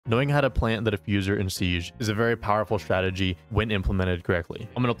Knowing how to plant the diffuser in Siege is a very powerful strategy when implemented correctly.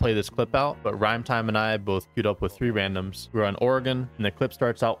 I'm going to play this clip out, but Rhyme Time and I both queued up with 3 randoms. We were on Oregon, and the clip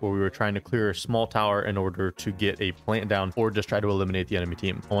starts out where we were trying to clear a small tower in order to get a plant down or just try to eliminate the enemy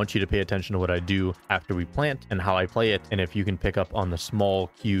team. I want you to pay attention to what I do after we plant and how I play it, and if you can pick up on the small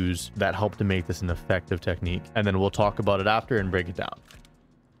cues that help to make this an effective technique. And then we'll talk about it after and break it down.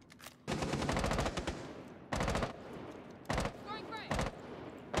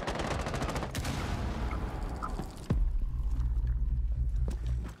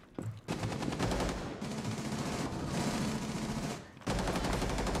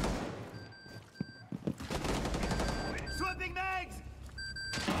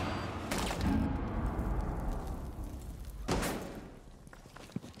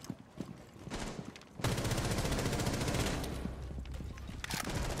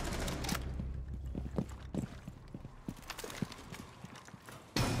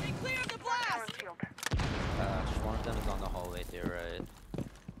 One of them is on the hallway to your right.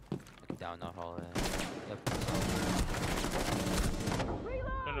 Look down the hallway. Yep.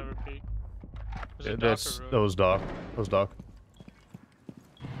 Another peek. Yeah, that was Doc. That was Doc.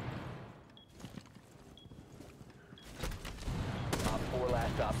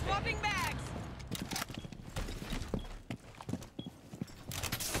 Swapping bags.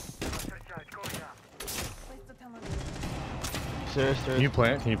 Stairs. Can you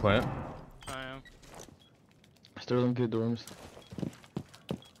plant? Can you plant? I am. Stairs on good dorms.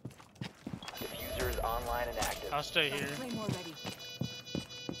 Diffuser is online and active. I'll stay here. Claymore ready.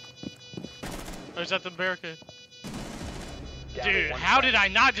 Oh, he's at the barricade. Down to Dude, one how friendly. did I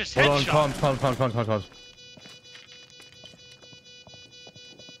not just Hold on, headshot? comms.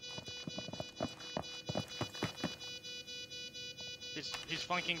 He's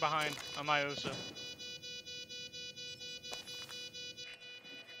flanking behind on my Osa.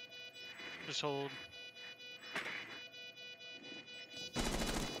 Just hold.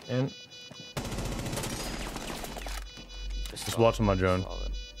 And Just watching my drone.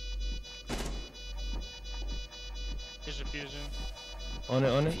 He's defusing. on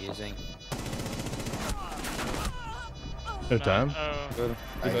it. Using. No time. Oh, Good.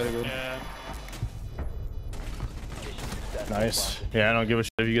 Good. yeah. Nice. Yeah, I don't give a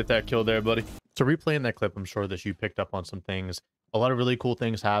shit if you get that kill there, buddy. So replaying that clip, I'm sure that you picked up on some things. A lot of really cool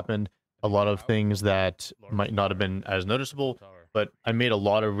things happened. A lot of things that might not have been as noticeable, but I made a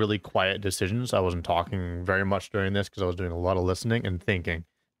lot of really quiet decisions. I wasn't talking very much during this because I was doing a lot of listening and thinking.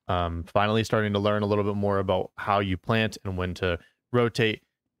 Finally starting to learn a little bit more about how you plant and when to rotate.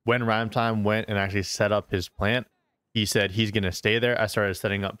 When Rhyme Time went and actually set up his plant, he said he's going to stay there. I started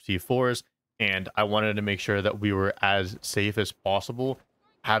setting up C4s, and I wanted to make sure that we were as safe as possible,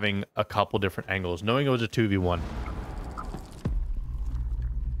 having a couple different angles, knowing it was a 2v1.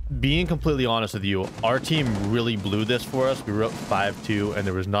 Being completely honest with you, our team really blew this for us. We were up 5-2, and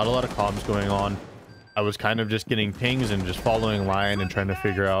there was not a lot of comms going on. I was kind of just getting pings and just following line and trying to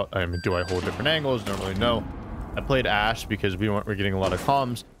figure out, do I hold different angles? Don't really know. I played Ash because we weren't getting a lot of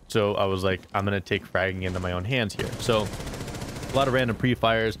comms, so I was like, I'm going to take fragging into my own hands here. So a lot of random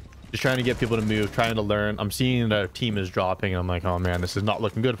pre-fires, just trying to get people to move, trying to learn. I'm seeing that our team is dropping, and I'm like, oh man, this is not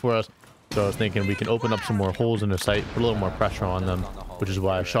looking good for us. So I was thinking we can open up some more holes in the site, put a little more pressure on them, which is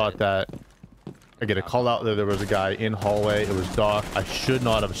why I shot that. I get a call out there. There was a guy in hallway. It was Doc. I should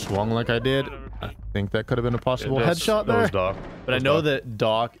not have swung like I did. I think that could have been a possible headshot there. That was Doc. But I know that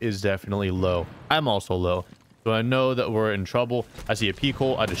Doc is definitely low. I'm also low. So I know that we're in trouble. I see a peek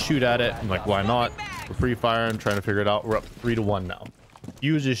hole. I just shoot at it. I'm like, why not? We're free firing, trying to figure it out. We're up 3-1 now.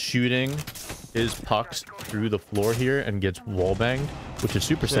 Hughes is shooting his pucks through the floor here and gets wall banged, which is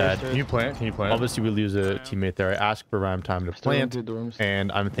super sad. Can you plant? Can you plant? Obviously, we lose a teammate there. I asked for Rhyme Time to plant,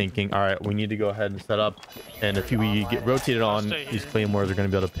 and I'm thinking, all right, we need to go ahead and set up. And if we get rotated on, these claymores are going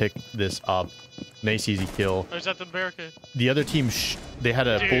to be able to pick this up. Nice, easy kill. Oh, he's at the barricade. The other team, they had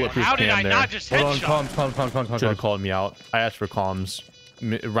a bulletproof how did cam I there. not just headshot? Hold on, comms. Should have called me out. I asked for comms.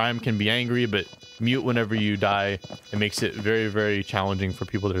 Rhyme can be angry, but mute whenever you die. It makes it very, very challenging for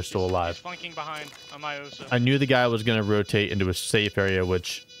people that are still alive. He's flanking behind on my Osa. I knew the guy was going to rotate into a safe area,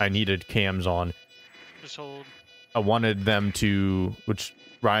 which I needed cams on. Just hold. I wanted them to, which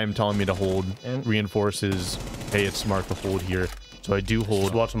Rhyme telling me to hold, reinforces, hey, it's smart to hold here. So I do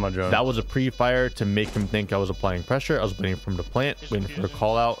hold. Watching my drone. That was a pre-fire to make him think I was applying pressure. I was waiting for him to plant, waiting for the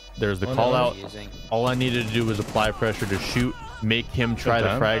call out. There's the call out. All I needed to do was apply pressure to shoot, make him try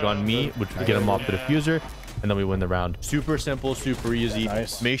to frag on me, which would get him off the diffuser. and then we win the round. Super simple, super easy.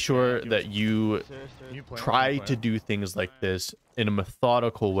 Nice. Make sure that you try to do things like this in a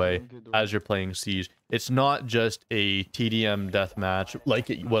methodical way as you're playing Siege. It's not just a TDM deathmatch like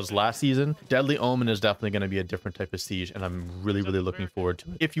it was last season. Deadly Omen is definitely going to be a different type of Siege, and I'm really looking forward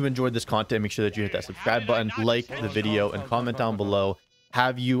to it. If you enjoyed this content, make sure that you hit that subscribe button, like the video, and comment down below.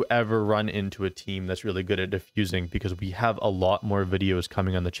 Have you ever run into a team that's really good at defusing? Because we have a lot more videos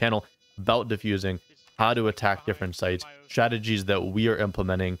coming on the channel about defusing, how to attack different sites, strategies that we are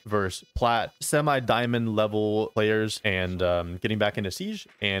implementing versus plat, semi-diamond level players, and getting back into Siege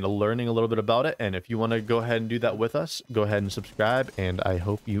and learning a little bit about it. And if you want to go ahead and do that with us, go ahead and subscribe, and I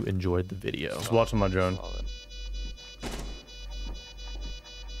hope you enjoyed the video. Just watching my drone.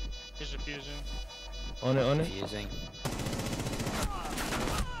 He's defusing. On it. Using.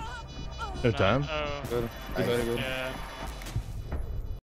 No time. Oh, Good. He's very good. yeah.